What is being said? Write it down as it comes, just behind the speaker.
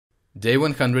Day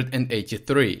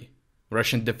 183.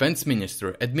 Russian Defense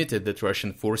Minister admitted that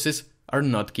Russian forces are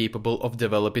not capable of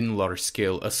developing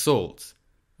large-scale assaults.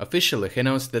 Officially, he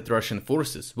announced that Russian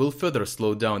forces will further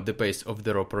slow down the pace of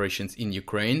their operations in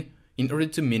Ukraine in order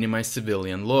to minimize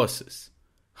civilian losses.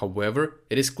 However,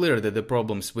 it is clear that the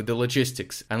problems with the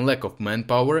logistics and lack of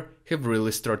manpower have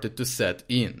really started to set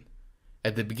in.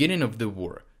 At the beginning of the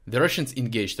war, the Russians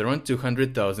engaged around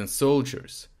 200,000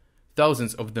 soldiers.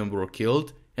 Thousands of them were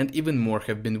killed and even more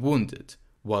have been wounded,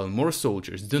 while more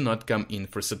soldiers do not come in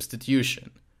for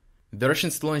substitution. The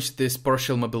Russians launched this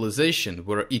partial mobilization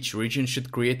where each region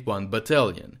should create one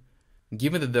battalion.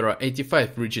 Given that there are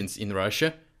 85 regions in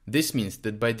Russia, this means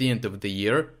that by the end of the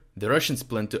year, the Russians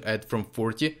plan to add from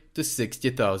 40 to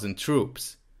 60,000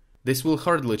 troops. This will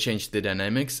hardly change the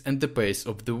dynamics and the pace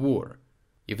of the war.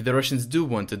 If the Russians do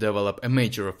want to develop a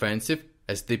major offensive,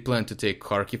 as they plan to take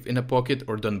Kharkiv in a pocket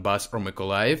or Donbas or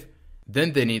Mykolaiv,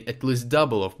 then they need at least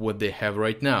double of what they have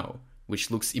right now,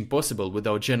 which looks impossible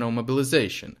without general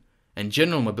mobilization. And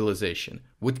general mobilization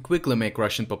would quickly make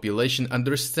Russian population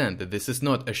understand that this is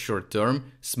not a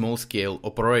short-term, small-scale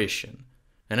operation.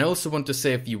 And I also want to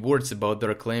say a few words about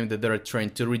their claim that they are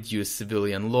trying to reduce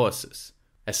civilian losses.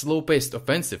 A slow-paced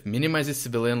offensive minimizes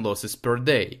civilian losses per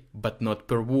day, but not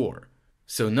per war.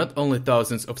 So not only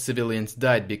thousands of civilians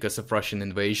died because of Russian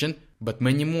invasion, but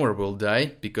many more will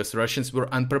die because Russians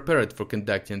were unprepared for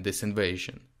conducting this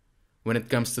invasion. When it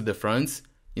comes to the fronts,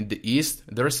 in the east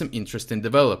there are some interesting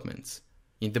developments.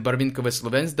 In the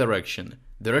Barvinkovo-Sloviansk direction,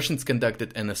 the Russians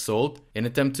conducted an assault in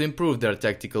an attempt to improve their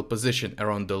tactical position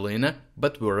around Dolina,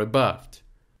 but were rebuffed.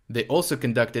 They also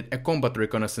conducted a combat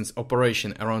reconnaissance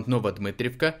operation around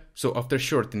Novodmitrivka, so after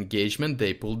short engagement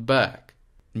they pulled back.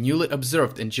 Newly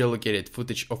observed and geolocated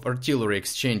footage of artillery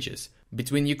exchanges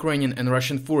between Ukrainian and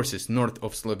Russian forces north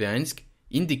of Sloviansk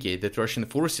indicate that Russian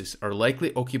forces are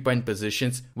likely occupying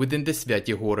positions within the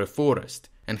Svyati Gore forest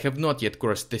and have not yet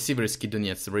crossed the Siversky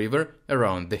Donets River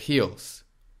around the hills.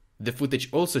 The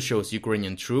footage also shows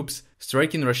Ukrainian troops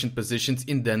striking Russian positions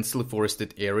in densely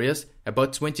forested areas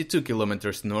about 22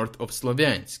 kilometers north of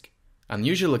Sloviansk.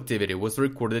 Unusual activity was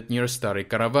recorded near Stary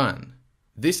Karavan.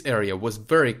 This area was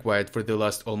very quiet for the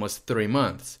last almost 3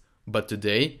 months, but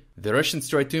today the Russians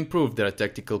try to improve their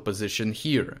tactical position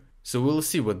here, so we'll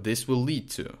see what this will lead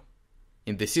to.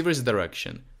 In the Sivers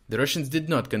direction, the Russians did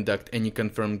not conduct any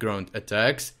confirmed ground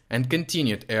attacks and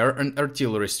continued air and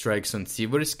artillery strikes on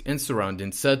Siversk and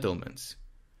surrounding settlements.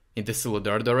 In the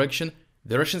Solodar direction,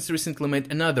 the Russians recently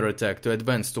made another attack to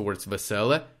advance towards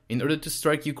Vesela in order to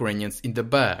strike Ukrainians in the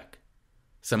back.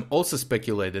 Some also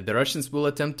speculate that the Russians will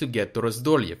attempt to get to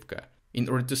Rozdolyevka in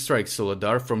order to strike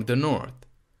Solodar from the north.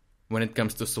 When it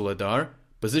comes to Solodar,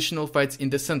 positional fights in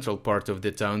the central part of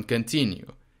the town continue,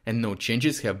 and no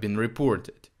changes have been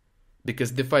reported.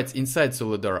 Because the fights inside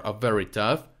Solodar are very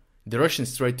tough, the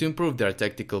Russians try to improve their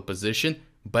tactical position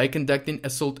by conducting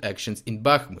assault actions in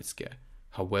Bakhmutsk,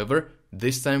 however,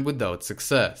 this time without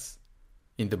success.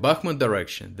 In the Bakhmut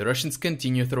direction, the Russians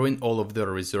continue throwing all of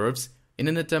their reserves in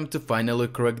an attempt to finally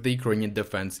crack the Ukrainian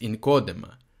defense in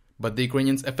Kodyma, but the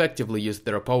Ukrainians effectively used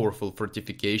their powerful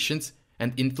fortifications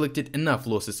and inflicted enough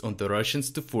losses on the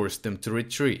Russians to force them to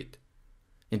retreat.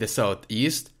 In the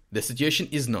southeast, the situation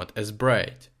is not as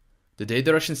bright. Today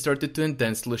the Russians started to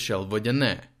intensely shell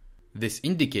Vodyane. This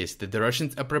indicates that the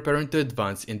Russians are preparing to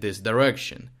advance in this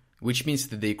direction, which means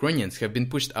that the Ukrainians have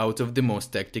been pushed out of the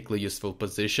most tactically useful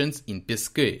positions in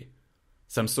Pisky.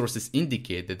 Some sources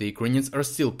indicate that the Ukrainians are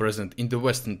still present in the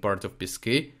western part of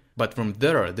Pisky, but from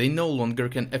there they no longer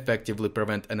can effectively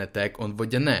prevent an attack on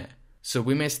Vodyane, so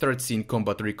we may start seeing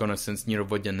combat reconnaissance near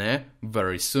Vodyane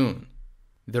very soon.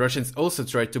 The Russians also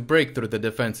tried to break through the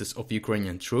defenses of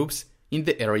Ukrainian troops in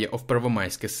the area of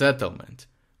Pervomaysk settlement,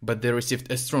 but they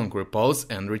received a strong repulse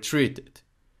and retreated.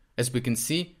 As we can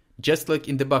see, just like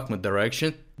in the Bakhmut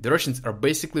direction, the Russians are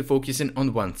basically focusing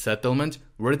on one settlement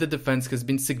where the defense has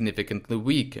been significantly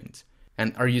weakened,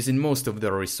 and are using most of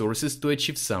their resources to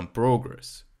achieve some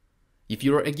progress. If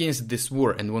you are against this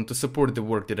war and want to support the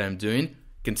work that I'm doing,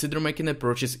 consider making a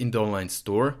purchase in the online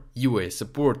store UA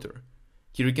Supporter.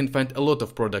 Here you can find a lot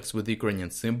of products with Ukrainian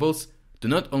symbols to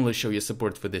not only show your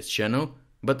support for this channel,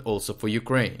 but also for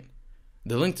Ukraine.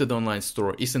 The link to the online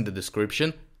store is in the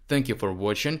description. Thank you for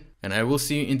watching, and I will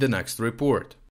see you in the next report.